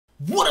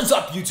What is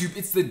up, YouTube?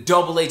 It's the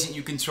double agent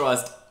you can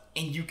trust,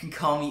 and you can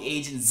call me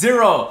Agent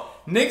Zero.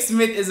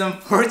 NickSmith is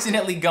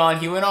unfortunately gone.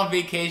 He went on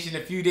vacation a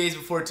few days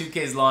before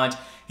 2K's launch.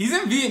 He's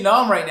in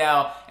Vietnam right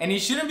now, and he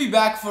shouldn't be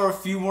back for a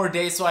few more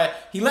days, so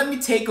he let me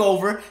take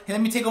over. He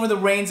let me take over the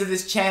reins of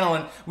this channel,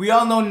 and we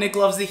all know Nick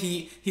loves the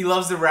Heat, he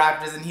loves the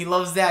Raptors, and he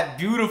loves that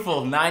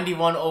beautiful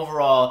 91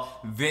 overall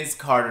Vince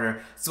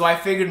Carter. So I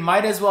figured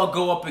might as well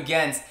go up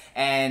against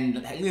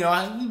and, you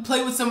know,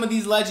 play with some of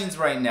these legends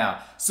right now.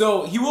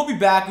 So he will be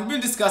back. We've been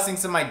discussing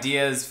some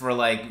ideas for,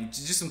 like,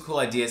 just some cool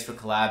ideas for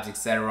collabs,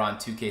 etc. on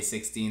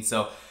 2K16.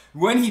 So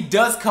when he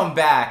does come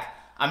back,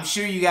 I'm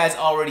sure you guys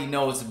already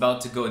know what's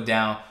about to go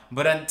down.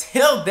 But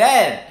until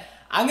then,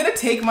 I'm going to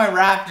take my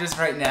Raptors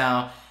right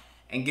now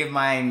and give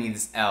Miami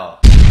this L.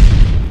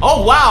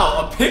 Oh,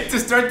 wow. A pick to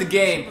start the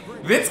game.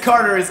 Vince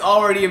Carter is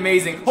already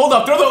amazing. Hold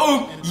up. Throw the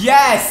oop.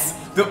 Yes.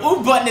 The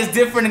oop button is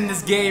different in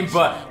this game,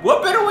 but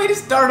what better way to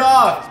start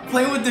off?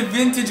 Playing with the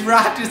vintage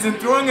Raptors and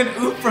throwing an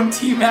oop from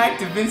T-Mac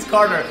to Vince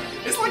Carter.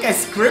 It's like I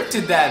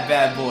scripted that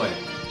bad boy.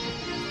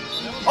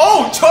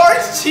 Oh,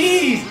 charged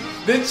cheese!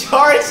 The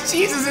charged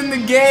cheese is in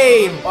the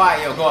game!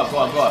 Alright, yo, go up, go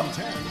up, go up.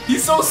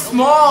 He's so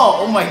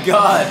small! Oh my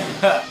god.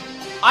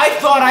 I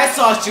thought I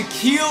saw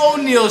Shaquille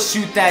O'Neal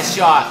shoot that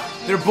shot.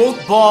 They're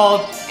both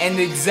bald and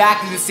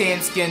exactly the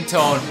same skin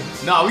tone.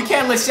 No, we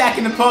can't let Shaq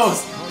in the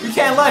post. We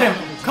can't let him.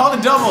 Call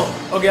the double.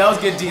 Okay, that was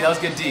good D. That was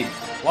good D.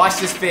 Watch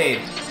this fade.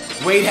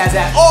 Wade has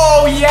that.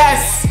 Oh,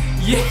 yes!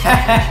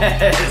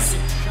 Yes!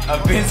 A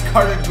Vince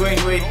Carter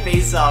Dwayne Wade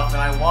face-off,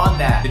 and I want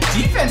that. The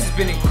defense has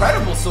been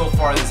incredible so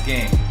far this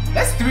game.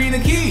 That's 3 in the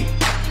key.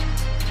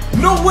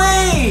 No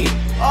way!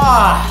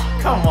 Ah,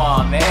 come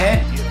on,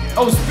 man.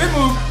 Oh, spin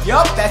move.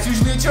 Yup, that's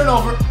usually a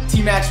turnover.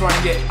 T-Mac's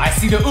running it. I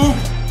see the oop.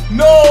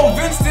 No,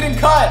 Vince didn't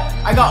cut.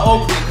 I got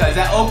Oakley cut. Is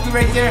that Oakley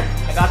right there?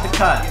 I got the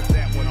cut.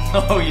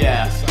 Oh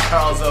yeah,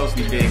 Charles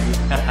Oakley, baby.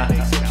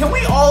 Can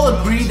we all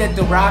agree that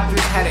the Raptors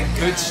had a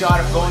good shot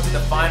of going to the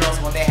finals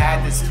when they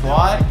had this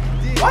squad?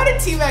 Why did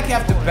T-Mac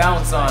have to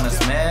bounce on us,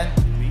 man?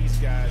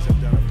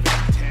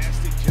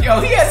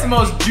 Yo, he has the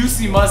most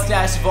juicy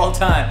mustache of all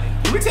time.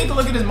 Can we take a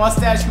look at his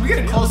mustache? Can we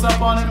get a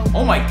close-up on him?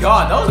 Oh my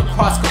god, that was a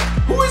cross.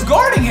 Who is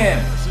guarding him?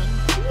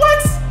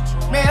 What?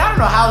 Man, I don't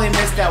know how they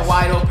missed that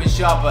wide open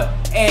shot, but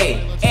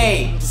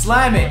hey,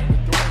 slam it.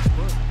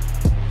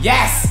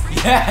 Yes,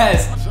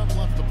 yes.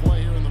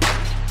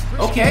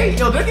 Okay,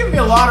 yo, they're giving me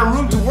a lot of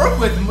room to work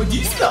with. Do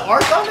you see the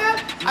arc on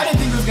that? I didn't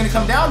think it was gonna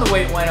come down the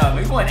way it went up.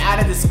 It went out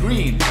of the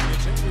screen.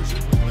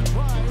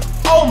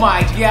 Oh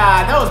my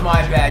god, that was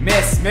my bad.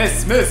 Miss.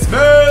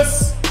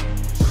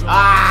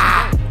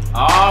 Ah!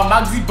 Oh,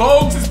 Muggsy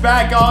Bogues is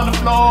back on the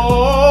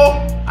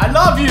floor. I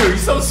love you. You're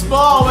so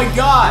small. Oh my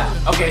god.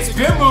 Okay,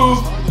 spin move.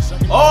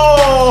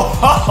 Oh,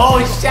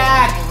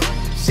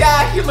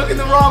 Shaq, you're looking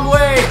the wrong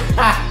way.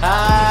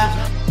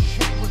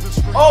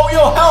 Oh,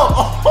 yo, help.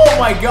 Oh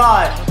my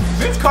god.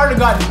 Vince Carter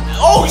got...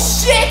 Oh,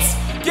 shit!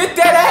 Get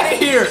that out of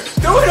here!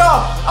 Throw it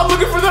up! I'm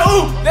looking for the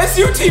oop! That's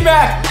you,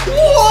 T-Mac!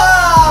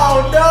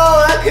 Wow!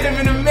 No, that could have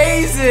been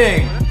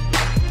amazing!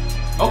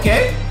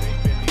 Okay.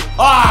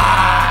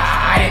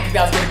 Ah! I didn't think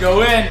that was gonna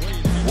go in.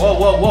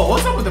 Whoa.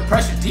 What's up with the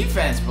pressure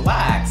defense?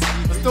 Relax.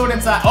 Let's throw it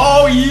inside.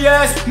 Oh,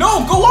 yes!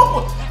 No, go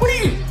up! What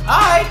are you...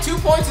 Alright, 2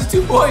 points is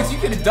 2 points. You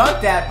could have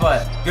dunked that,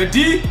 but... Good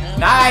D.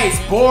 Nice.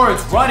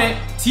 Boards. Run it.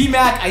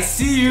 T-Mac, I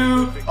see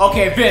you.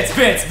 Okay,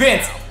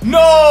 Vince.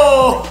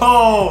 No!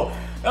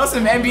 That was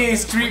some NBA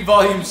Street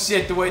Volume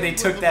shit, the way they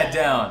took that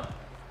down.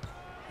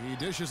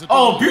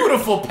 Oh,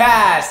 beautiful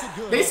pass.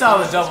 They saw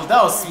the double.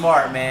 That was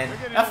smart, man.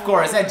 Of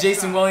course, that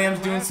Jason Williams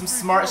doing some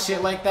smart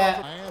shit like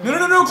that.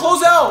 No,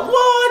 close out.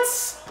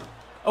 What?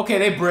 Okay,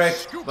 they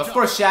bricked. But of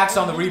course, Shaq's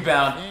on the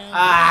rebound.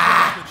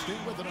 Ah!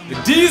 The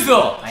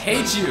Diesel. I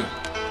hate you.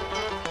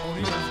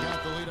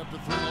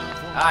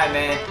 Alright,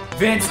 man.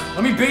 Vince,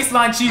 let me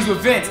baseline cheese with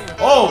Vince.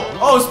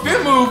 Oh,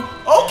 spin move.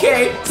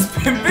 Okay,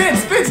 spin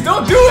Vince,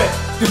 don't do it.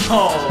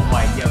 Oh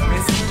my god,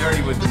 Vince is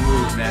dirty with the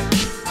move, man.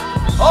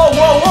 Oh,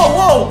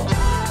 whoa.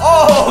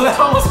 Oh, that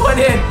almost went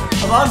in.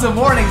 Alonzo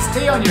Mourning,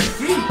 stay on your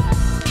feet.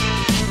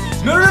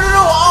 No.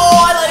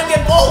 Oh, I let him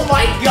get. Oh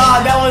my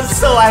god, that was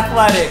so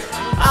athletic.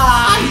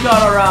 Ah, he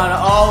got around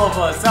all of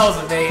us. That was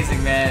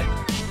amazing, man.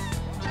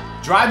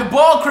 Drive the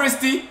ball,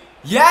 Christie.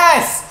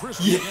 Yes!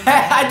 Yeah,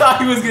 I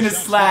thought he was gonna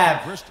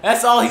slam.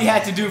 That's all he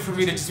had to do for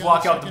me to just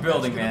walk out the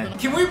building, man.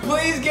 Can we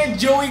please get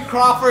Joey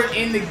Crawford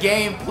in the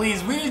game,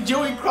 please? We need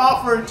Joey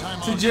Crawford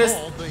to just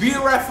be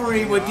the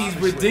referee with these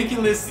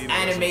ridiculous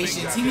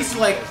animations. He needs to,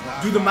 like,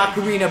 do the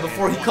Macarena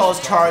before he calls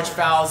charge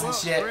fouls and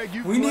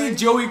shit. We need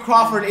Joey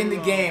Crawford in the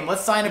game.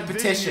 Let's sign a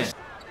petition.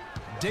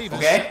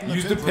 Okay,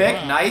 use the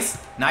pick. Nice.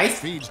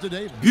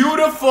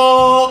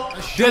 Beautiful.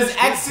 Does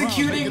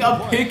executing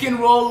a pick and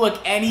roll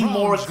look any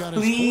more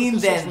clean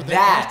than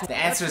that? The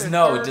answer is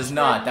no, it does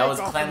not. That was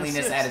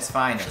cleanliness at its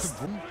finest.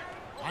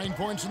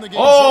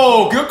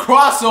 Oh, good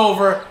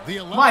crossover.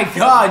 My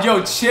god,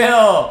 yo,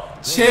 chill.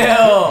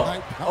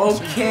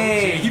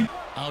 Okay.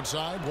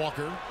 Outside,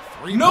 Walker.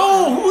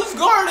 No, who's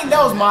guarding?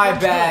 That was my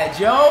bad,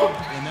 yo.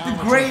 The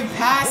great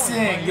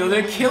passing. Yo,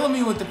 they're killing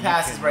me with the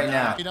passes right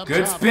now.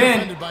 Good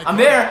spin. I'm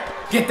there.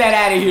 Get that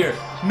out of here.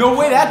 No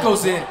way that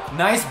goes in.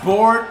 Nice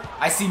board.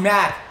 I see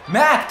Mac.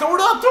 Mac, throw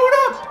it up, throw it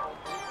up.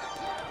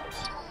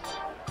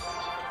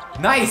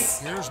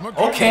 Nice.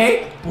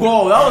 Okay.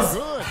 Whoa, that was...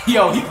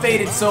 Yo, he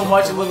faded so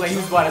much it looked like he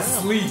was about to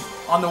sleep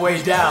on the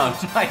way down.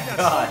 My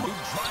God.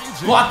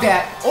 Block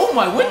that. Oh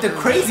my, with the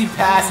crazy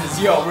passes.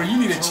 Yo, bro, you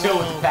need to chill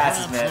with the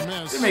passes,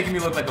 man. They're making me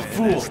look like a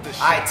fool.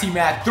 Alright,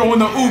 T-Mac, throw in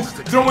the oop.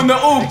 Throw in the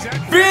oop.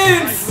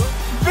 Vince!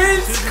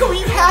 Vince, come on,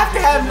 you have to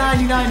have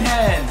 99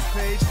 hands.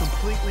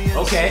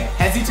 Okay,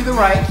 Hezzy to the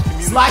right.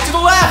 Slide to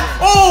the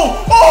left.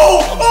 Oh!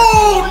 Oh!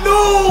 Oh,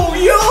 no!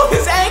 Yo,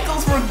 his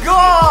ankles were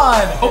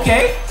gone.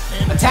 Okay,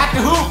 attack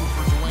the hoop.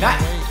 Not...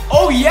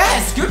 Oh,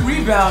 yes! Good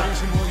rebound.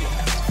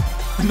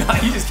 Nah,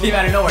 he just came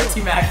out of nowhere.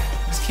 T-Mac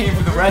just came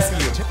for the rescue.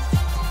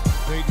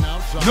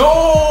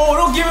 No,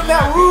 don't give him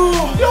that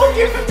room. Don't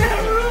give him that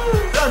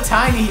room. Look how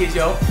tiny he is,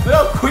 yo. Look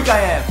how quick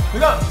I am.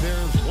 Look up.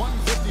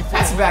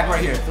 Pass it back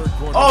right here.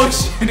 Oh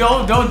shit!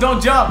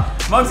 Don't jump.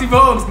 Muggsy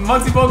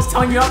Bogues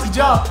telling you not to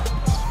jump.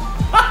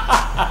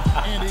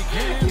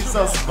 He's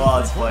so small.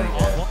 It's funny,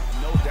 man.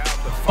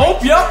 Oh,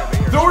 yep.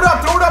 Throw it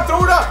up. Throw it up.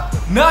 Throw it up.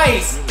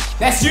 Nice.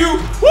 That's you.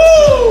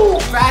 Woo!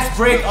 Fast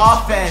break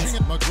offense.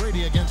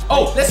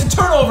 Oh, that's a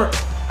turnover.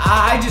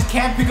 I just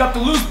can't pick up the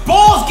loose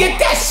balls. Get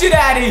that shit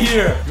out of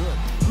here.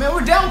 Man,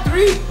 we're down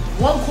 3.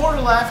 1 quarter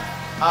left.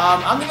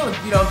 I'm gonna,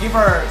 give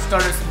our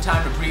starters some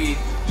time to breathe.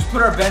 Just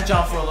put our bench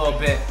on for a little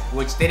bit,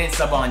 which they didn't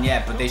sub on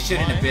yet, but they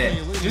should in a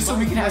bit, just so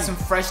we can have some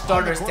fresh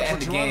starters to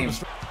end the game.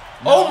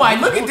 Oh my,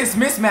 look at this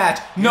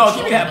mismatch. No,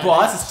 give me that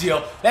ball. That's a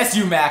steal. That's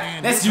you,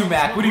 Mac. That's you,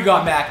 Mac. What do you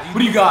got, Mac? What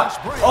do you got?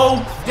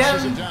 Oh,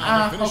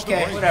 damn.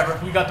 Okay, whatever.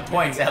 We got the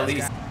points at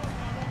least.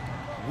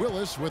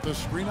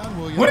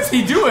 What is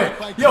he doing?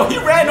 Yo, he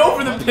ran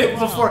over the pick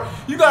before.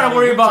 You gotta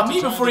worry about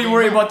me before you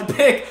worry about the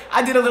pick.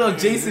 I did a little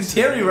Jason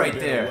Terry right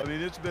there.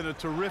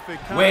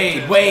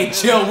 Wade,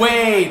 chill,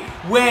 Wade.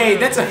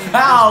 That's a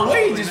foul.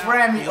 Wade just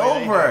ran me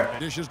over.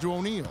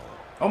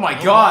 Oh my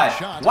God.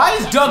 Why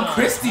is Doug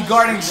Christie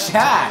guarding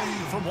Shaq?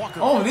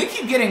 Oh, they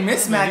keep getting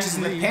mismatches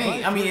in the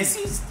paint. I mean, is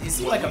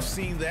he like a...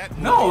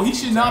 No, he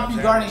should not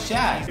be guarding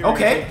Shaq.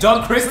 Okay,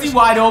 Doug Christie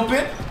wide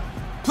open.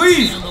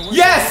 Please.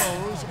 Yes.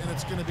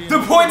 The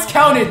points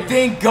counted,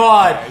 thank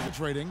God.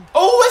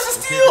 Oh, it's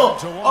a steal.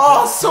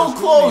 Oh, so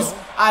close.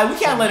 We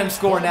can't let him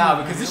score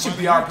now because this should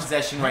be our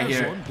possession right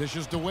here.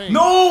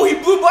 No, he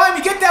blew by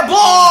me. Get that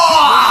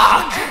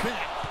block.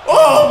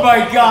 Oh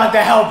my God,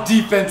 the help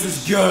defense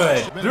is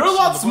good. They're a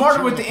lot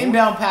smarter with the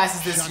inbound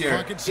passes this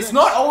year. It's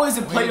not always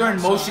a player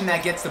in motion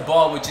that gets the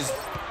ball, which is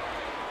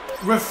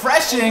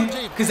refreshing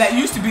because that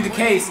used to be the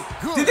case.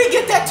 Did they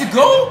get that to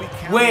go?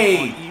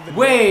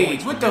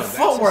 Wade, with the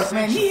footwork,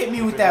 man. He hit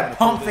me with that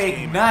pump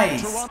fake.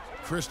 Nice. Oh,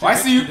 I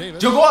see you.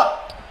 Joe, go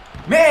up.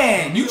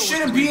 Man, you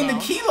shouldn't be in the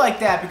key like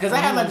that because I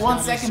had like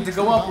 1 second to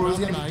go up where I was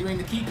going to be doing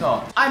the key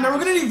call. Alright, man, we're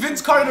going to need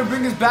Vince Carter to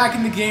bring us back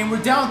in the game.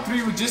 We're down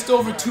 3 with just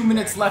over 2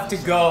 minutes left to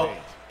go.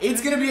 It's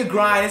going to be a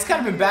grind. It's kind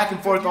of been back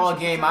and forth all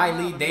game. I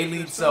lead, they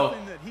lead, so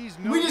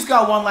we just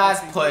got one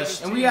last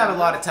push, and we have a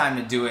lot of time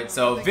to do it.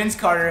 So, Vince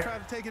Carter,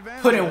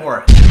 put in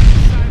work.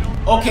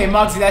 Okay,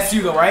 Muggsy, that's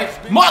you though, right?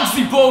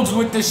 Muggsy Bogues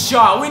with the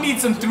shot. We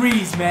need some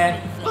threes,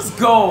 man. Let's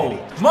go.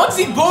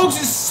 Muggsy Bogues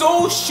is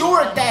so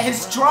short that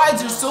his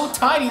strides are so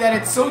tiny that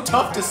it's so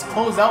tough to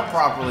close out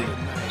properly.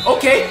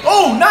 Okay.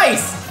 Oh,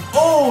 nice.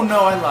 Oh, no,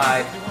 I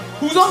lied.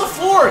 Who's on the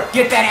floor?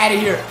 Get that out of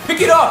here.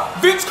 Pick it up.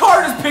 Vince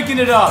Carter's picking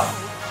it up.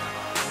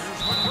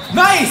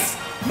 Nice.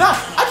 Nah,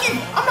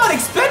 I'm not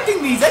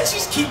expecting these. I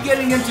just keep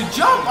getting them to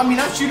jump. I mean,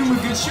 I'm shooting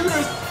with good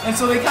shooters, and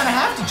so they kind of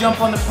have to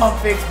jump on the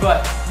pump fakes,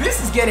 but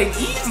this is getting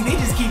easy. They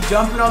just keep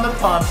jumping on the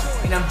pump,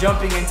 and I'm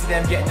jumping into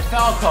them getting the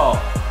foul call.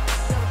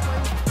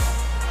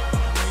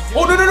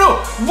 Oh, no.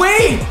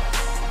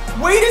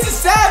 Wade is a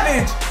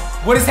savage.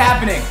 What is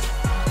happening?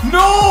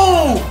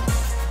 No.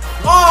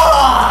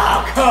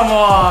 Oh, come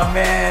on,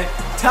 man.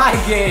 Tie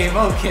game.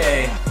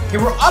 Okay,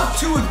 we're up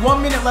 2 with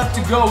 1 minute left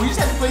to go. We just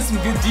have to play some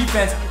good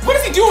defense. What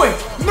is he doing?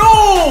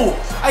 No!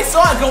 I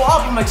saw it go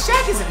up. I'm like,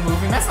 Shaq isn't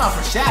moving. That's not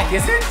for Shaq,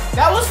 is it?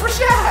 That was for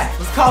Shaq.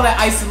 Let's call that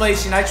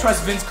isolation. I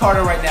trust Vince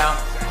Carter right now.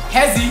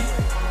 Hezzy.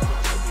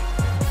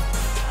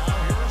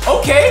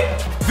 Okay.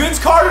 Vince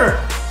Carter.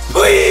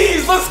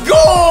 Please, let's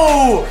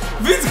go!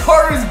 Vince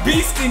Carter's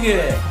beasting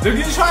it. They're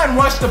going to try and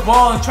rush the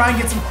ball and try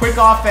and get some quick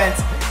offense.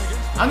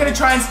 I'm going to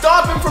try and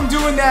stop him from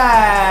doing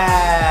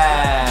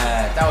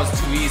that. That was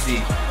too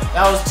easy.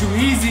 That was too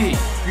easy.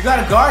 You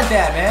gotta guard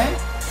that, man.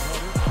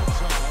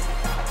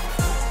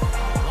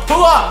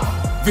 Pull up,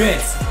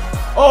 Vince.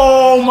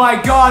 Oh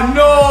my God,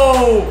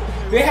 no!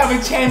 They have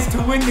a chance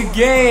to win the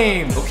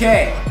game.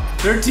 Okay,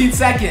 13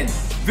 seconds.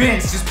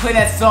 Vince, just play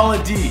that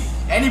solid D.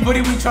 Anybody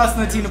we trust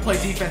on the team to play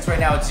defense right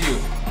now, it's you.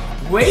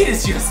 Wade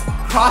is just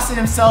crossing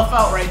himself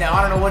out right now.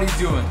 I don't know what he's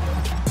doing.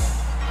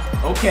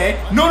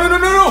 Okay. No.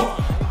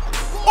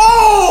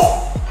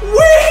 Oh!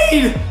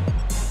 Wade!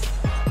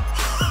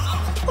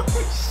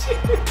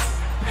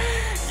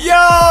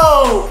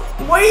 Yo!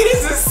 Wade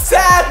is a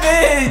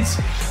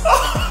savage!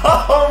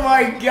 Oh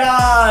my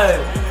god!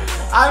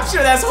 I'm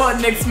sure that's what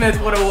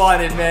NickSmith would have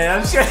wanted,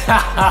 man. I'm sure.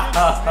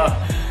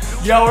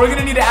 Yo, we're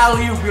gonna need an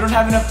alley-oop. We don't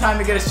have enough time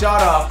to get a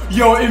shot off.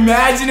 Yo,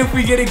 imagine if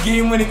we get a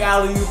game-winning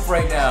alley-oop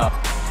right now.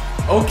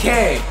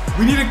 Okay,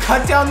 we need to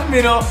cut down the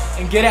middle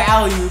and get an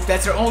alley-oop.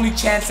 That's our only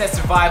chance at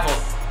survival.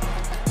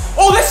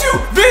 Oh, that's you,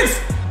 Vince!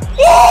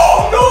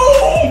 Oh,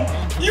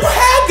 no! You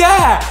had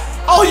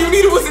that! All you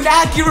needed was an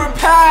accurate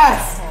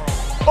pass.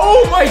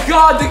 Oh my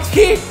god, the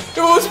kick!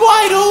 It was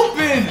wide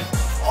open!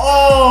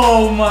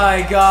 Oh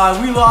my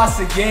god, we lost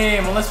the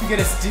game unless we get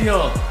a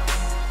steal.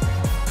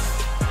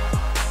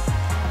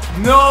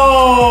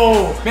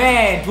 No!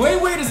 Man,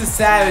 Dwayne Wade is a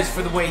savage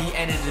for the way he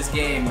ended this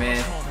game,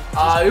 man.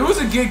 It was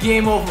a good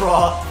game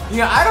overall. You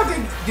know, I don't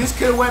think this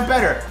could have went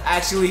better.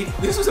 Actually,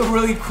 this was a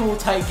really cool,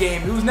 tight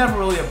game. It was never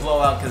really a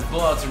blowout because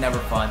blowouts are never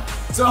fun.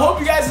 So I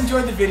hope you guys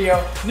enjoyed the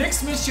video.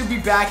 NickSmith should be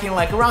back in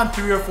like around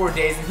 3 or 4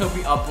 days and he'll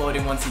be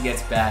uploading once he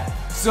gets back.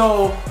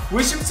 So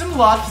wish him some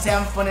luck. He's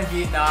having fun in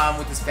Vietnam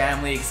with his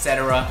family,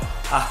 etc.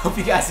 I hope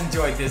you guys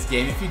enjoyed this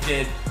game. If you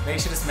did, make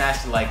sure to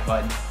smash the like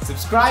button.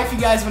 Subscribe if you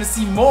guys want to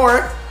see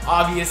more,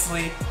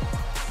 obviously.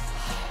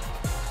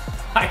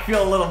 I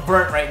feel a little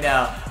burnt right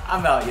now.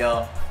 I'm out,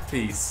 y'all.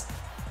 Peace.